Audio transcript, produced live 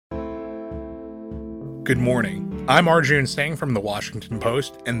Good morning. I'm Arjun Singh from The Washington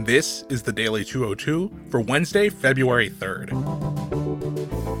Post, and this is the Daily 202 for Wednesday, February 3rd.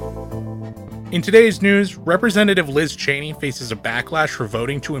 In today's news, Representative Liz Cheney faces a backlash for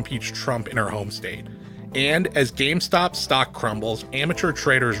voting to impeach Trump in her home state. And as Gamestop stock crumbles, amateur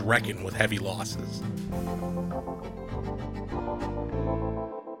traders reckon with heavy losses.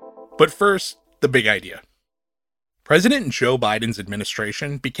 But first, the big idea. President Joe Biden's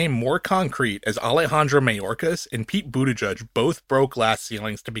administration became more concrete as Alejandro Mayorkas and Pete Buttigieg both broke glass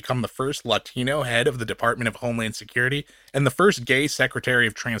ceilings to become the first Latino head of the Department of Homeland Security and the first gay Secretary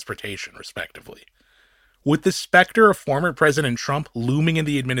of Transportation, respectively. With the specter of former President Trump looming in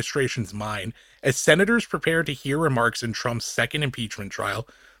the administration's mind, as senators prepare to hear remarks in Trump's second impeachment trial,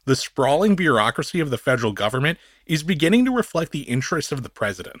 the sprawling bureaucracy of the federal government is beginning to reflect the interests of the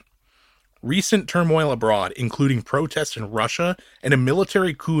president. Recent turmoil abroad, including protests in Russia and a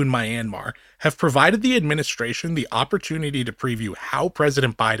military coup in Myanmar, have provided the administration the opportunity to preview how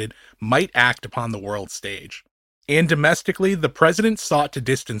President Biden might act upon the world stage. And domestically, the president sought to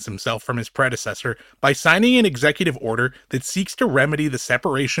distance himself from his predecessor by signing an executive order that seeks to remedy the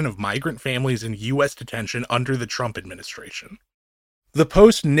separation of migrant families in U.S. detention under the Trump administration. The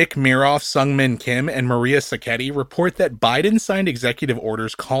Post's Nick Miroff, Sungmin Kim, and Maria Sacchetti report that Biden signed executive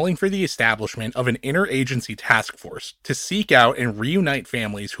orders calling for the establishment of an interagency task force to seek out and reunite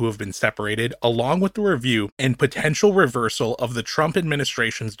families who have been separated, along with the review and potential reversal of the Trump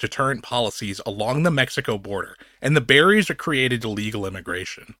administration's deterrent policies along the Mexico border and the barriers it created to legal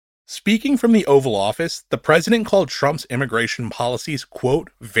immigration. Speaking from the Oval Office, the president called Trump's immigration policies,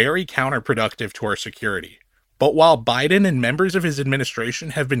 quote, very counterproductive to our security. But while Biden and members of his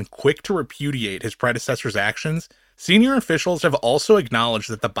administration have been quick to repudiate his predecessor's actions, senior officials have also acknowledged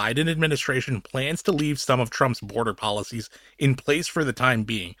that the Biden administration plans to leave some of Trump's border policies in place for the time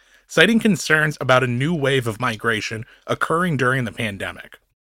being, citing concerns about a new wave of migration occurring during the pandemic.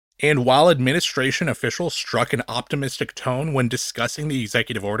 And while administration officials struck an optimistic tone when discussing the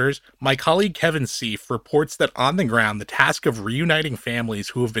executive orders, my colleague Kevin Seif reports that on the ground, the task of reuniting families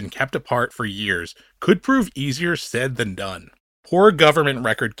who have been kept apart for years could prove easier said than done. Poor government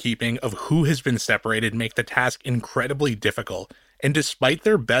record keeping of who has been separated make the task incredibly difficult, and despite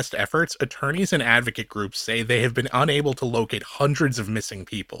their best efforts, attorneys and advocate groups say they have been unable to locate hundreds of missing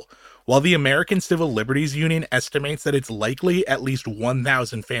people, while the American Civil Liberties Union estimates that it's likely at least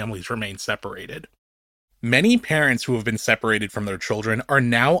 1,000 families remain separated. Many parents who have been separated from their children are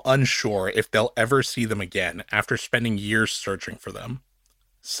now unsure if they'll ever see them again after spending years searching for them.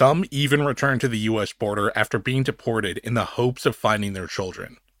 Some even return to the U.S. border after being deported in the hopes of finding their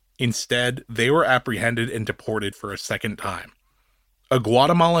children. Instead, they were apprehended and deported for a second time. A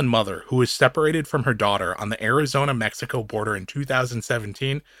Guatemalan mother who was separated from her daughter on the Arizona-Mexico border in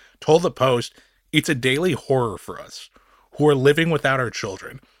 2017 told the Post, "It's a daily horror for us, who are living without our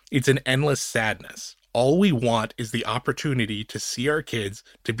children. It's an endless sadness. All we want is the opportunity to see our kids,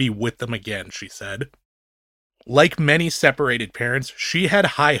 to be with them again," she said. Like many separated parents, she had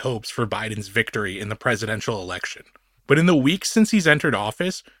high hopes for Biden's victory in the presidential election. But in the weeks since he's entered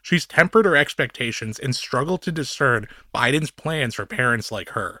office, she's tempered her expectations and struggled to discern Biden's plans for parents like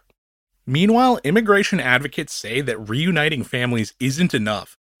her. Meanwhile, immigration advocates say that reuniting families isn't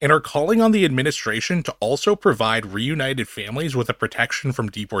enough and are calling on the administration to also provide reunited families with a protection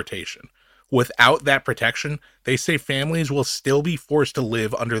from deportation. Without that protection, they say families will still be forced to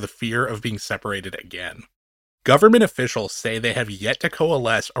live under the fear of being separated again. Government officials say they have yet to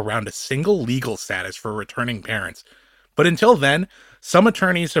coalesce around a single legal status for returning parents. But until then, some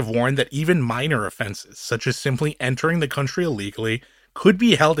attorneys have warned that even minor offenses, such as simply entering the country illegally, could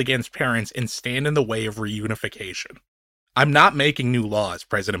be held against parents and stand in the way of reunification. "I'm not making new laws,"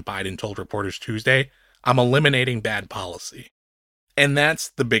 President Biden told reporters Tuesday. "I'm eliminating bad policy." And that's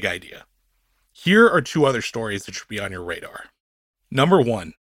the big idea. Here are two other stories that should be on your radar. Number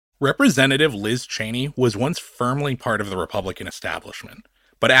one, Representative Liz Cheney was once firmly part of the Republican establishment.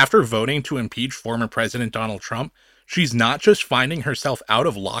 But after voting to impeach former President Donald Trump, she's not just finding herself out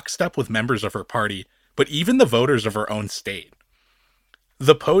of lockstep with members of her party, but even the voters of her own state.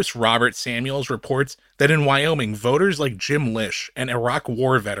 The Post's Robert Samuels reports that in Wyoming, voters like Jim Lish, an Iraq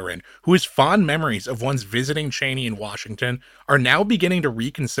War veteran who has fond memories of once visiting Cheney in Washington, are now beginning to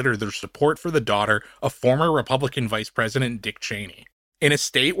reconsider their support for the daughter of former Republican Vice President Dick Cheney. In a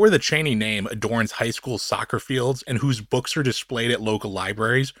state where the Cheney name adorns high school soccer fields and whose books are displayed at local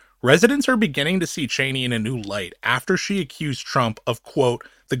libraries, residents are beginning to see Cheney in a new light after she accused Trump of, quote,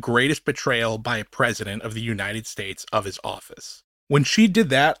 the greatest betrayal by a president of the United States of his office. "When she did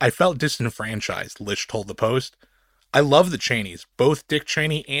that, I felt disenfranchised," Lish told the Post. "I love the Cheneys, both Dick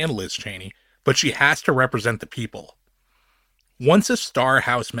Cheney and Liz Cheney, but she has to represent the people. Once a star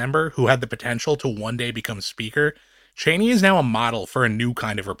House member who had the potential to one day become Speaker, Cheney is now a model for a new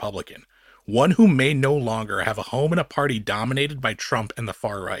kind of Republican, one who may no longer have a home in a party dominated by Trump and the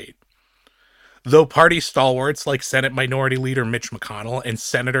far right. Though party stalwarts like Senate Minority Leader Mitch McConnell and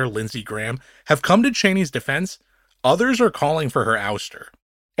Senator Lindsey Graham have come to Cheney's defense, others are calling for her ouster.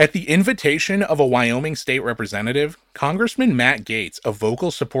 At the invitation of a Wyoming state representative, Congressman Matt Gaetz, a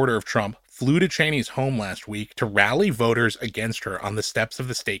vocal supporter of Trump, flew to Cheney's home last week to rally voters against her on the steps of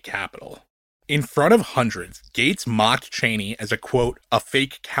the state capitol. In front of hundreds, Gaetz mocked Cheney as a, quote, a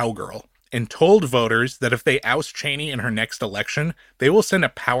fake cowgirl, and told voters that if they oust Cheney in her next election, they will send a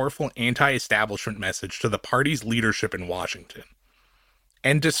powerful anti-establishment message to the party's leadership in Washington.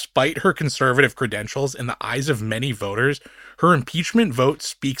 And despite her conservative credentials in the eyes of many voters, her impeachment vote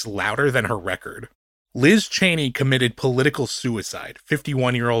speaks louder than her record. Liz Cheney committed political suicide,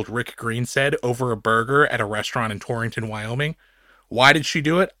 51-year-old Rick Green said over a burger at a restaurant in Torrington, Wyoming. Why did she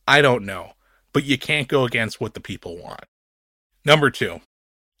do it? I don't know. But you can't go against what the people want. Number 2.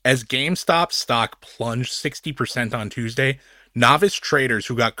 As Gamestop stock plunged 60% on Tuesday, novice traders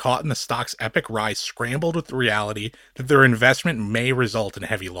who got caught in the stock's epic rise scrambled with the reality that their investment may result in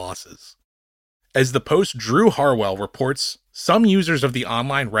heavy losses. As the Post's Drew Harwell reports, some users of the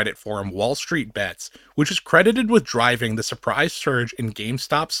online Reddit forum Wall Street Bets, which is credited with driving the surprise surge in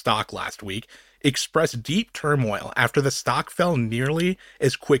GameStop stock last week, expressed deep turmoil after the stock fell nearly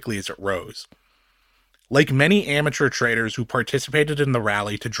as quickly as it rose. Like many amateur traders who participated in the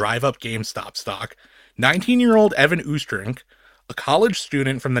rally to drive up GameStop stock, 19-year-old Evan Oosterink, a college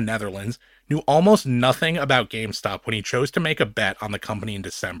student from the Netherlands, knew almost nothing about GameStop when he chose to make a bet on the company in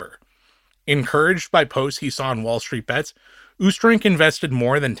December. Encouraged by posts he saw on Wall Street Bets, Oosterink invested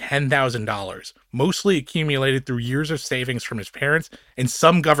more than $10,000, mostly accumulated through years of savings from his parents and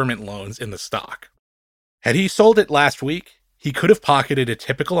some government loans in the stock. Had he sold it last week, he could have pocketed a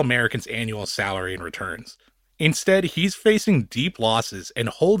typical American's annual salary in returns. Instead, he's facing deep losses and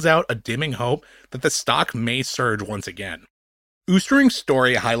holds out a dimming hope that the stock may surge once again. Oosterink's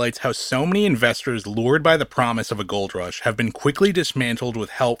story highlights how so many investors lured by the promise of a gold rush have been quickly dismantled with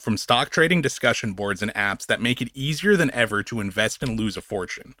help from stock trading discussion boards and apps that make it easier than ever to invest and lose a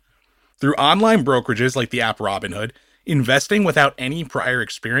fortune. Through online brokerages like the app Robinhood, investing without any prior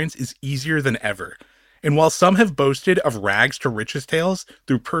experience is easier than ever. And while some have boasted of rags to riches tales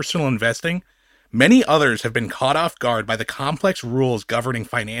through personal investing, many others have been caught off guard by the complex rules governing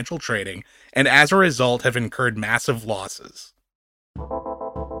financial trading and as a result have incurred massive losses.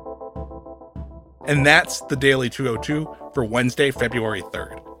 And that's the Daily 202 for Wednesday, February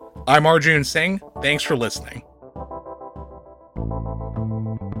 3rd. I'm Arjun Singh. Thanks for listening.